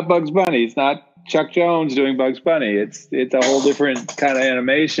 It's not Bugs Bunny. It's not Chuck Jones doing Bugs Bunny. It's a whole different kind of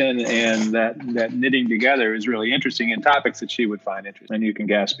animation, and that knitting together is really interesting in topics that she would find interesting. And you can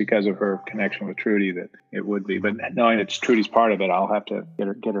guess because of her connection with Trudy that it would be. But knowing that Trudy's part of it, I'll have to get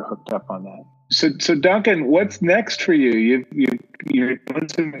her hooked up on that. So Duncan, what's next for you? You're doing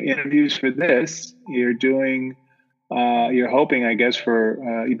some interviews for this. You're doing. You're hoping, I guess,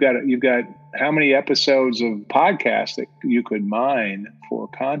 for you've got how many episodes of podcasts that you could mine for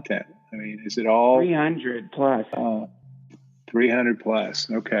content? I mean, is it all 300 plus? 300 plus.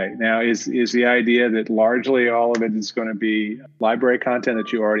 Okay. Now, is the idea that largely all of it is going to be library content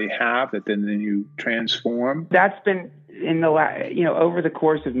that you already have that then you transform? That's been over the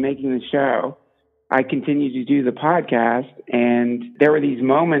course of making the show, I continued to do the podcast, and there were these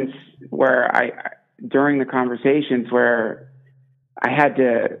moments where during the conversations where I had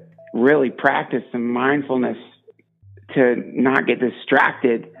to really practice some mindfulness to not get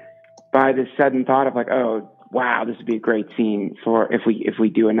distracted by this sudden thought of like, oh, wow, this would be a great scene for if we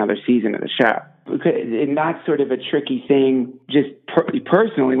do another season of the show. And that's sort of a tricky thing. Just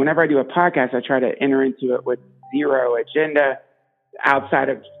personally, whenever I do a podcast, I try to enter into it with zero agenda outside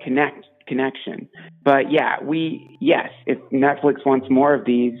of connection. But if Netflix wants more of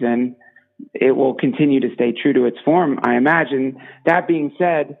these, then it will continue to stay true to its form, I imagine. That being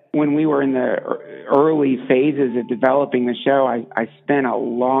said, when we were in the early phases of developing the show, I spent a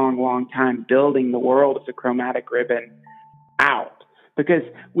long, long time building the world of the Chromatic Ribbon out. Because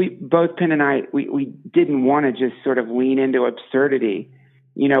Penn and I, we didn't want to just sort of lean into absurdity,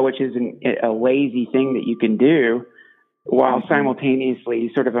 which is a lazy thing that you can do, while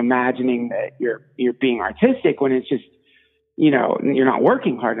simultaneously sort of imagining that you're being artistic when it's just, you're not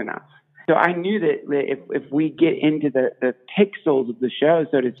working hard enough. So I knew that if we get into the pixels of the show,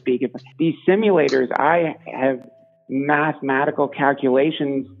 so to speak, if these simulators, I have mathematical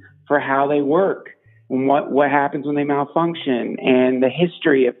calculations for how they work and what happens when they malfunction, and the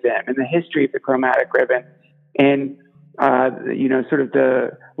history of them, and the history of the Chromatic Ribbon, and sort of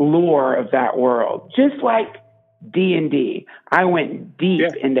the lore of that world. Just like D&D, I went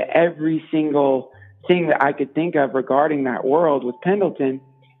deep into every single thing that I could think of regarding that world with Pendleton.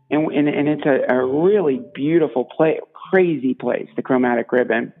 And it's a really beautiful place, crazy place, the Chromatic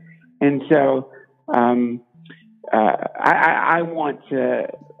Ribbon. And so I want to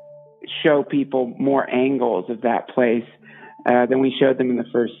show people more angles of that place than we showed them in the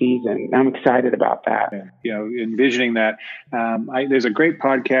first season. I'm excited about that. You know, envisioning that. There's a great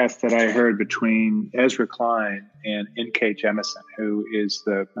podcast that I heard between Ezra Klein and N.K. Jemisin, who is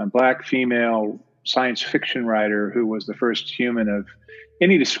the Black female science fiction writer who was the first human of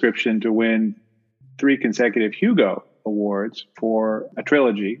any description to win 3 consecutive Hugo Awards for a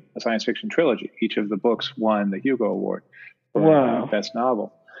trilogy, a science fiction trilogy. Each of the books won the Hugo Award for best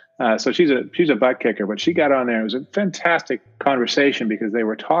novel. So she's a butt kicker, but she got on there. It was a fantastic conversation because they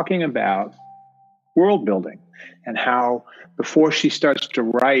were talking about world building and how before she starts to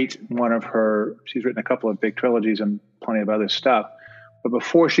write she's written a couple of big trilogies and plenty of other stuff, but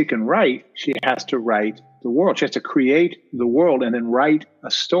before she can write, she has to write the world. She has to create the world and then write a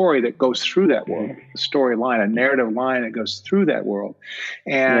story that goes through that world, a storyline, a narrative line that goes through that world.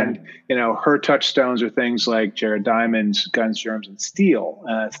 And, you know, her touchstones are things like Jared Diamond's Guns, Germs, and Steel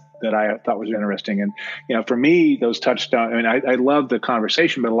that I thought was interesting. And, you know, for me, those touchstones, I mean, I loved the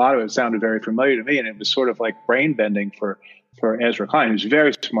conversation, but a lot of it sounded very familiar to me. And it was sort of like brain bending for Ezra Klein, who's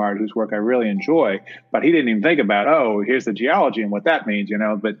very smart, whose work I really enjoy, but he didn't even think about, here's the geology and what that means, you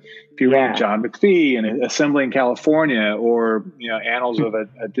know. But if you read John McPhee and Assembling California or, you know, Annals of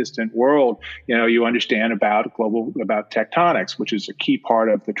a Distant World, you know, you understand about tectonics, which is a key part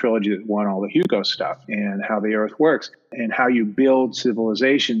of the trilogy that won all the Hugo stuff, and how the earth works and how you build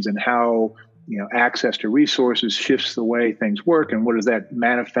civilizations and how, you know, access to resources shifts the way things work, and what does that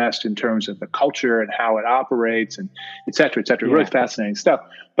manifest in terms of the culture and how it operates, and et cetera, et cetera. Really fascinating stuff.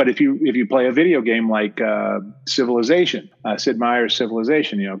 But if you play a video game like Civilization, Sid Meier's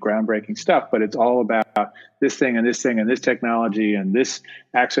Civilization, you know, groundbreaking stuff, but it's all about this thing and this thing and this technology and this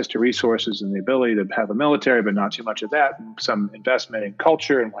access to resources and the ability to have a military, but not too much of that, and some investment in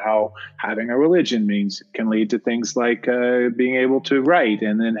culture and how having a religion can lead to things like being able to write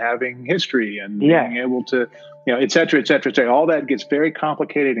and then having history and being able to, you know, et cetera, et cetera, et cetera. All that gets very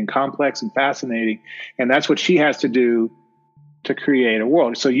complicated and complex and fascinating. And that's what she has to do to create a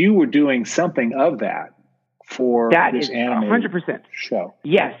world. So you were doing something of that for this animated 100% show.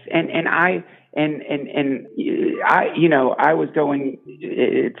 Yes. And I you know, I was going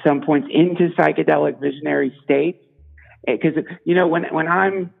at some points into psychedelic visionary states because, you know, when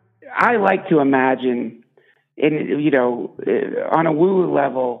I like to imagine you know, on a woo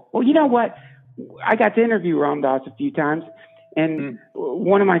level, well, you know what? I got to interview Ram Dass a few times, and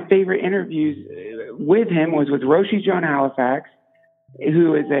one of my favorite interviews with him was with Roshi Joan Halifax,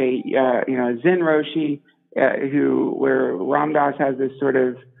 who is a Zen Roshi, where Ram Dass has this sort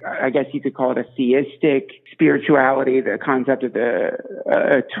of, I guess you could call it a theistic spirituality, the concept of the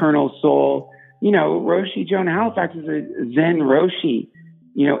eternal soul. You know, Roshi Joan Halifax is a Zen Roshi,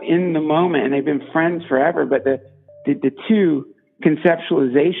 you know, in the moment, and they've been friends forever. But the two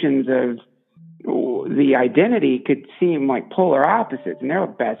conceptualizations of the identity could seem like polar opposites, and they're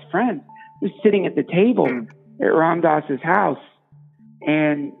best friends. They're sitting at the table at Ram Dass's house,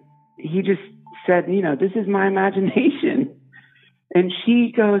 and he just said, you know, this is my imagination. And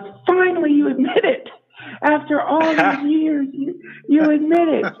she goes, finally, you admit it. After all these years, you admit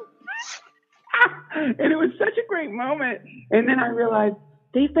it. And it was such a great moment. And then I realized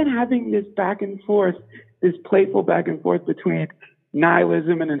they've been having this back and forth, this playful back and forth between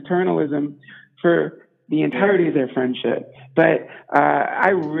nihilism and eternalism for the entirety of their friendship. But I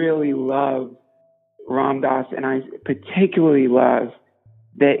really love Ram Dass, and I particularly love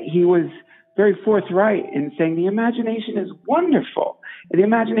that he was very forthright in saying the imagination is wonderful. The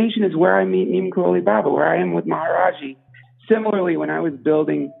imagination is where I meet Neem Karoli Baba, where I am with Maharaji. Similarly, when I was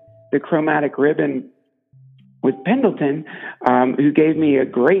building the chromatic ribbon with Pendleton, who gave me a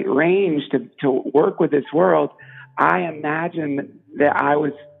great range to work with this world, I imagined that I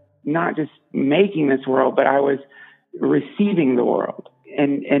was not just making this world, but I was receiving the world.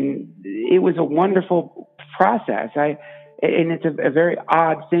 And it was a wonderful process. And it's a very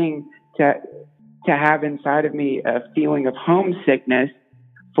odd thing to have inside of me, a feeling of homesickness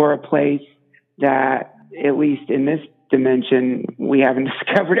for a place that, at least in this dimension, we haven't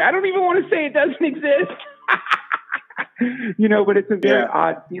discovered. I don't even want to say it doesn't exist. You know, but it's a very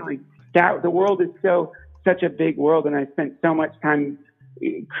odd feeling that the world is such a big world, and I spent so much time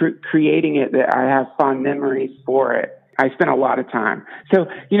creating it that I have fond memories for it. I spent a lot of time. So,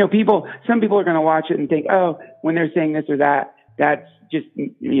 you know, some people are going to watch it and think, oh, when they're saying this or that, that's just,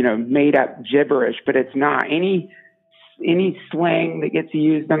 you know, made up gibberish, but it's not. Any slang that gets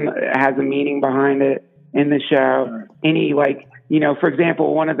used has a meaning behind it in the show. Any, like, you know, for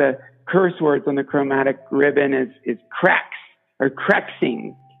example, one of the curse words on the chromatic ribbon is cracks or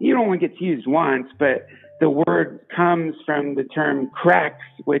crexing. You don't want it gets used once, but the word comes from the term cracks,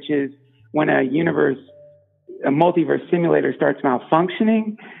 which is when a universe a multiverse simulator starts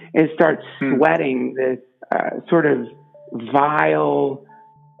malfunctioning, it starts sweating this sort of vile,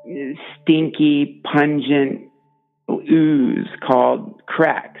 stinky, pungent ooze called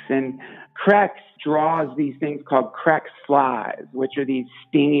Krex. And Krex draws these things called Krex flies, which are these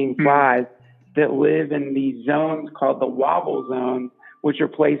stinging flies that live in these zones called the wobble zone, which are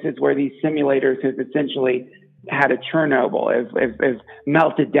places where these simulators have essentially had a Chernobyl, have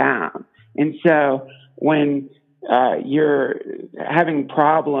melted down. And so when you're having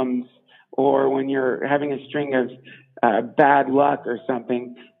problems, or when you're having a string of bad luck or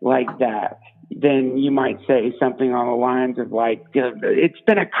something like that, then you might say something on the lines of like, it's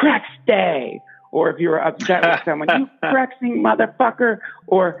been a Krex day. Or if you were upset with someone, you Krexing motherfucker.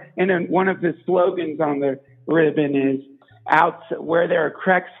 Or, and then one of the slogans on the ribbon is, where there are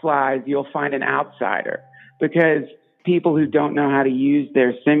Krex flies, you'll find an outsider. Because people who don't know how to use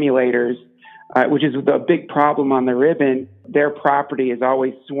their simulators, which is the big problem on the ribbon, their property is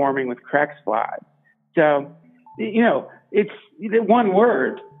always swarming with Krex flies. So, it's the one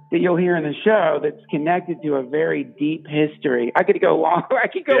word that you'll hear in the show that's connected to a very deep history. I could go on for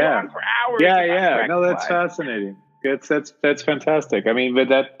hours. Yeah. No, that's fascinating. That's fantastic. I mean, but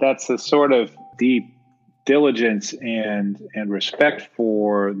that's a sort of deep diligence and respect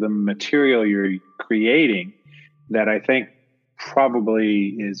for the material you're creating that I think probably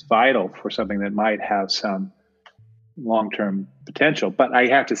is vital for something that might have some long-term potential. But I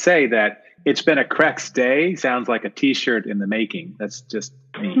have to say that it's been a Krex day sounds like a T-shirt in the making. That's just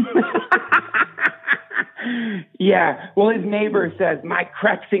me. Yeah. Well, his neighbor says, my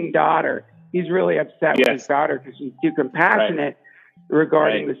Krexing daughter. He's really upset with his daughter because she's too compassionate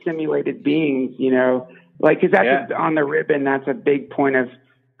regarding the simulated beings, because that's on the ribbon. That's a big point of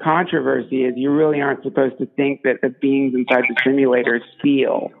controversy, is you really aren't supposed to think that the beings inside the simulators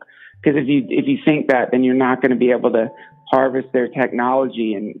feel. Because if you think that, then you're not going to be able to harvest their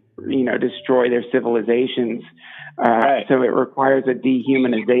technology and, destroy their civilizations. So it requires a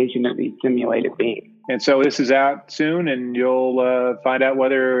dehumanization of these simulated beings. And so this is out soon, and you'll find out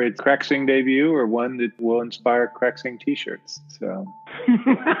whether it's Krexing debut or one that will inspire Krexing T-shirts. So,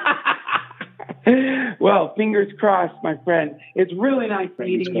 well, fingers crossed, my friend. It's really nice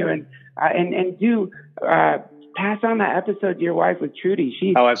meeting you, and do pass on that episode to your wife with Trudy.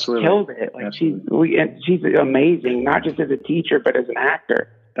 She killed it. Like she's amazing, not just as a teacher but as an actor.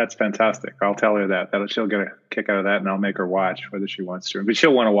 That's fantastic. I'll tell her that she'll get a kick out of that, and I'll make her watch whether she wants to. But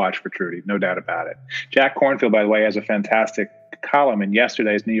she'll want to watch for Trudy, no doubt about it. Jack Kornfield, by the way, has a fantastic column in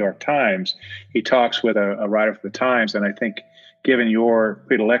yesterday's New York Times. He talks with a writer for the Times, and I think, given your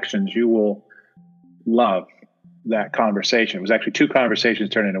predilections, you will love that conversation. It was actually two conversations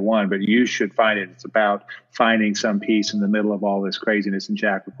turned into one, but you should find it. It's about finding some peace in the middle of all this craziness. And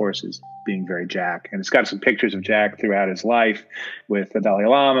Jack, of course, is being very Jack. And it's got some pictures of Jack throughout his life with the Dalai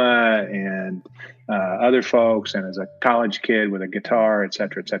Lama and other folks, and as a college kid with a guitar, et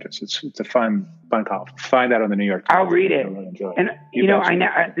cetera, et cetera. So it's a fun column. Find that on the New York Times. I'll read it. Really enjoy it. And, I know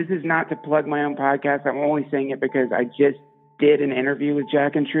this is not to plug my own podcast. I'm only saying it because I just did an interview with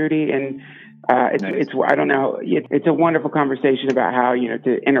Jack and Trudy, and it's I don't know. It's a wonderful conversation about how,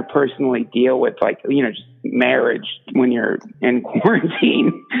 to interpersonally deal with just marriage when you're in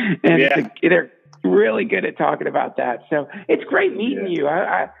quarantine. And they're really good at talking about that. So it's great meeting you.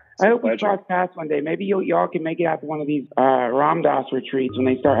 I hope we cross paths one day. Maybe y'all can make it out to one of these Ram Dass retreats when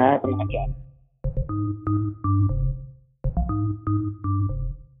they start happening again.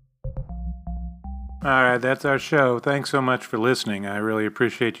 All right, that's our show. Thanks so much for listening. I really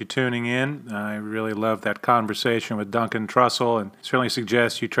appreciate you tuning in. I really love that conversation with Duncan Trussell, and certainly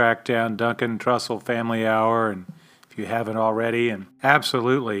suggest you track down Duncan Trussell Family Hour, and if you haven't already, and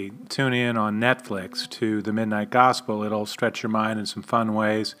absolutely tune in on Netflix to The Midnight Gospel. It'll stretch your mind in some fun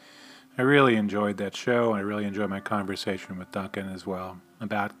ways. I really enjoyed that show. I really enjoyed my conversation with Duncan as well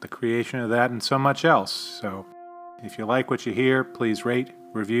about the creation of that and so much else. So if you like what you hear, please rate,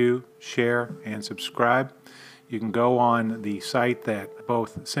 review, share, and subscribe. You can go on the site that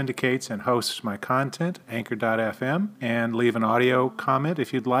both syndicates and hosts my content, anchor.fm, and leave an audio comment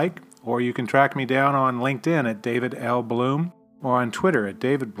if you'd like. Or you can track me down on LinkedIn at David L. Bloom, or on Twitter at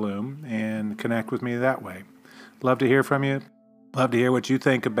David Bloom, and connect with me that way. Love to hear from you. Love to hear what you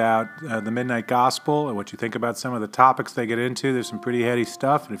think about the Midnight Gospel, and what you think about some of the topics they get into. There's some pretty heady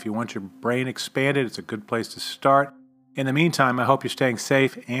stuff, and if you want your brain expanded, it's a good place to start. In the meantime, I hope you're staying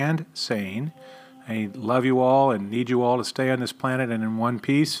safe and sane. I love you all and need you all to stay on this planet and in one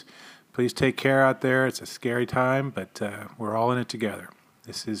piece. Please take care out there. It's a scary time, but we're all in it together.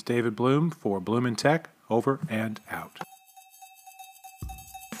 This is David Bloom for Bloom in Tech, over and out.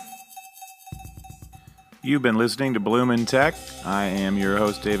 You've been listening to Bloom in Tech. I am your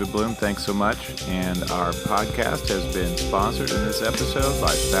host, David Bloom. Thanks so much. And our podcast has been sponsored in this episode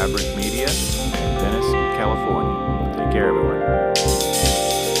by Fabric Media in Venice, California. Take care, everyone.